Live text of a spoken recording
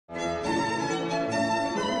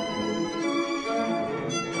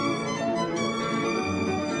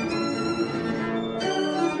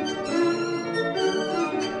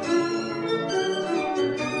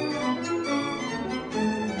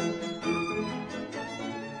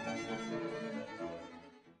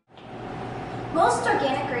Most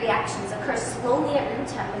organic reactions occur slowly at room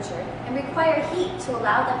temperature and require heat to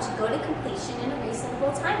allow them to go to completion in a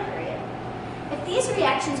reasonable time period. If these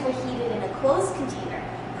reactions were heated in a closed container,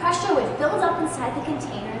 pressure would build up inside the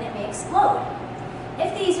container and it may explode.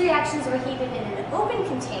 If these reactions were heated in an open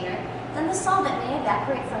container, then the solvent may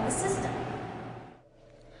evaporate from the system.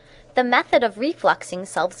 The method of refluxing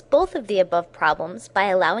solves both of the above problems by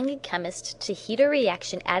allowing a chemist to heat a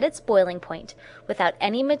reaction at its boiling point without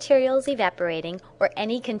any materials evaporating or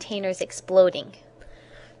any containers exploding.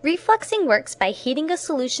 Refluxing works by heating a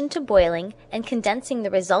solution to boiling and condensing the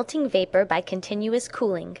resulting vapor by continuous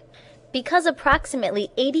cooling. Because approximately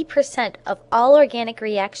 80% of all organic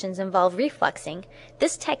reactions involve refluxing,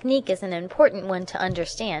 this technique is an important one to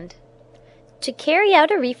understand. To carry out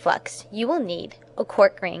a reflux, you will need a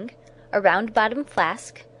cork ring, a round bottom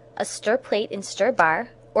flask, a stir plate and stir bar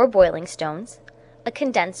or boiling stones, a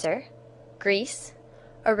condenser, grease,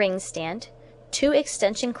 a ring stand, 2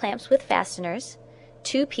 extension clamps with fasteners,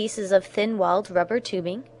 2 pieces of thin-walled rubber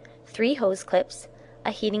tubing, 3 hose clips,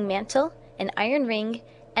 a heating mantle, an iron ring,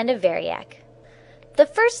 and a variac. The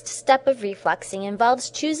first step of refluxing involves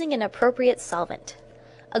choosing an appropriate solvent.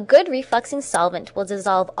 A good refluxing solvent will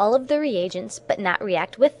dissolve all of the reagents but not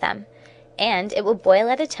react with them, and it will boil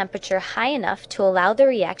at a temperature high enough to allow the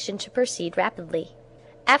reaction to proceed rapidly.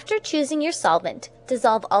 After choosing your solvent,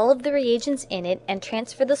 dissolve all of the reagents in it and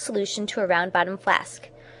transfer the solution to a round bottom flask.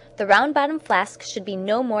 The round bottom flask should be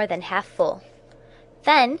no more than half full.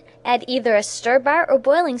 Then, add either a stir bar or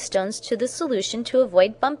boiling stones to the solution to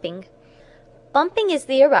avoid bumping. Bumping is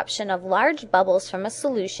the eruption of large bubbles from a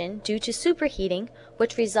solution due to superheating,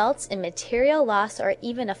 which results in material loss or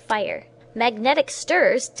even a fire. Magnetic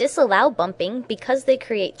stirs disallow bumping because they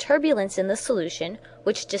create turbulence in the solution,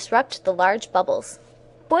 which disrupt the large bubbles.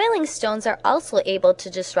 Boiling stones are also able to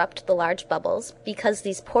disrupt the large bubbles because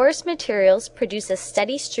these porous materials produce a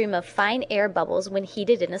steady stream of fine air bubbles when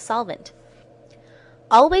heated in a solvent.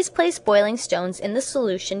 Always place boiling stones in the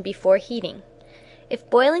solution before heating. If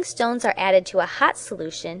boiling stones are added to a hot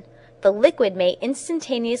solution, the liquid may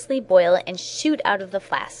instantaneously boil and shoot out of the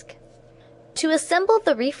flask. To assemble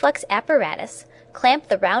the reflux apparatus, clamp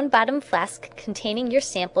the round bottom flask containing your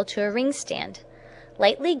sample to a ring stand.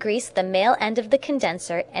 Lightly grease the male end of the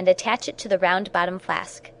condenser and attach it to the round bottom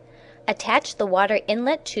flask. Attach the water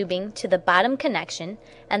inlet tubing to the bottom connection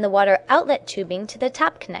and the water outlet tubing to the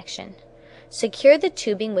top connection. Secure the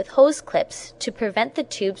tubing with hose clips to prevent the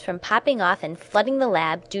tubes from popping off and flooding the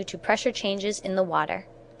lab due to pressure changes in the water.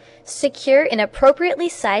 Secure an appropriately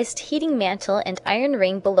sized heating mantle and iron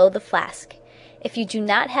ring below the flask. If you do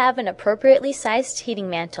not have an appropriately sized heating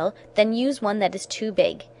mantle, then use one that is too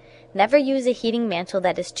big. Never use a heating mantle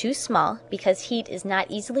that is too small because heat is not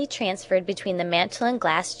easily transferred between the mantle and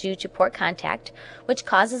glass due to poor contact, which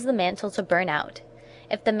causes the mantle to burn out.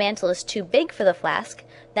 If the mantle is too big for the flask,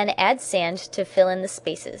 then add sand to fill in the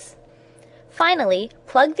spaces. Finally,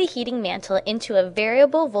 plug the heating mantle into a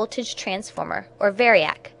variable voltage transformer, or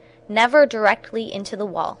variac, never directly into the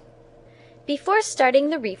wall. Before starting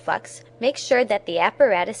the reflux, make sure that the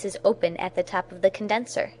apparatus is open at the top of the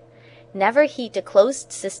condenser. Never heat a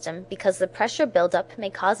closed system because the pressure buildup may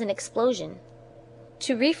cause an explosion.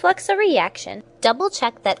 To reflux a reaction,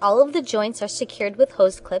 double-check that all of the joints are secured with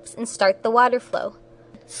hose clips and start the water flow.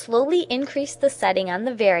 Slowly increase the setting on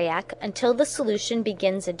the variac until the solution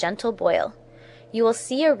begins a gentle boil. You will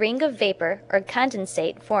see a ring of vapor or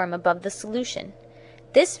condensate form above the solution.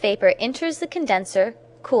 This vapor enters the condenser,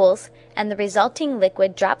 cools, and the resulting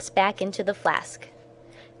liquid drops back into the flask.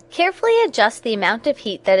 Carefully adjust the amount of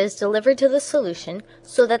heat that is delivered to the solution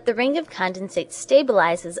so that the ring of condensate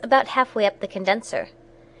stabilizes about halfway up the condenser.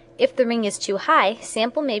 If the ring is too high,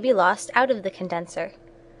 sample may be lost out of the condenser.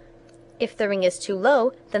 If the ring is too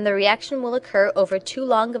low, then the reaction will occur over too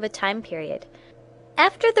long of a time period.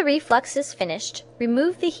 After the reflux is finished,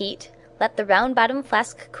 remove the heat, let the round bottom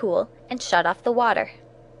flask cool, and shut off the water.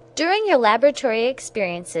 During your laboratory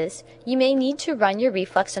experiences, you may need to run your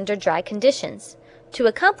reflux under dry conditions. To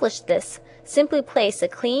accomplish this, simply place a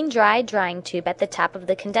clean, dry drying tube at the top of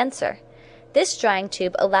the condenser. This drying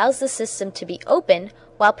tube allows the system to be open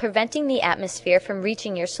while preventing the atmosphere from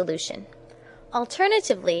reaching your solution.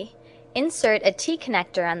 Alternatively, insert a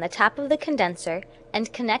T-connector on the top of the condenser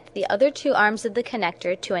and connect the other 2 arms of the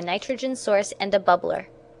connector to a nitrogen source and a bubbler.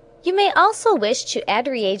 You may also wish to add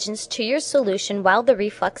reagents to your solution while the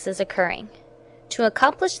reflux is occurring. To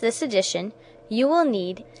accomplish this addition, you will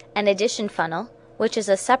need an addition funnel, which is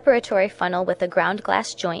a separatory funnel with a ground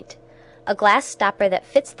glass joint, a glass stopper that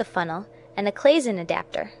fits the funnel, and a Claisen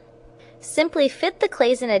adapter. Simply fit the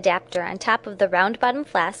Claisen adapter on top of the round bottom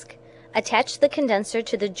flask, Attach the condenser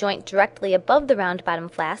to the joint directly above the round bottom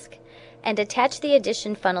flask, and attach the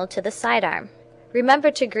addition funnel to the sidearm.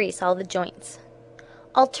 Remember to grease all the joints.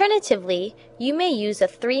 Alternatively, you may use a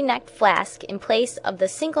 3-necked flask in place of the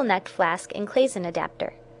single-necked flask and Claisen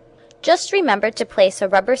adapter. Just remember to place a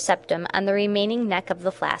rubber septum on the remaining neck of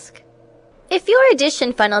the flask. If your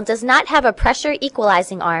addition funnel does not have a pressure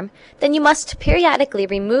equalizing arm, then you must periodically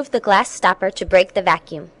remove the glass stopper to break the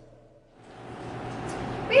vacuum.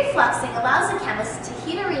 Refluxing allows a chemist to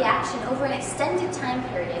heat a reaction over an extended time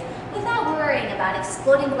period without worrying about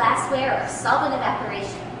exploding glassware or solvent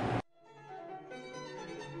evaporation.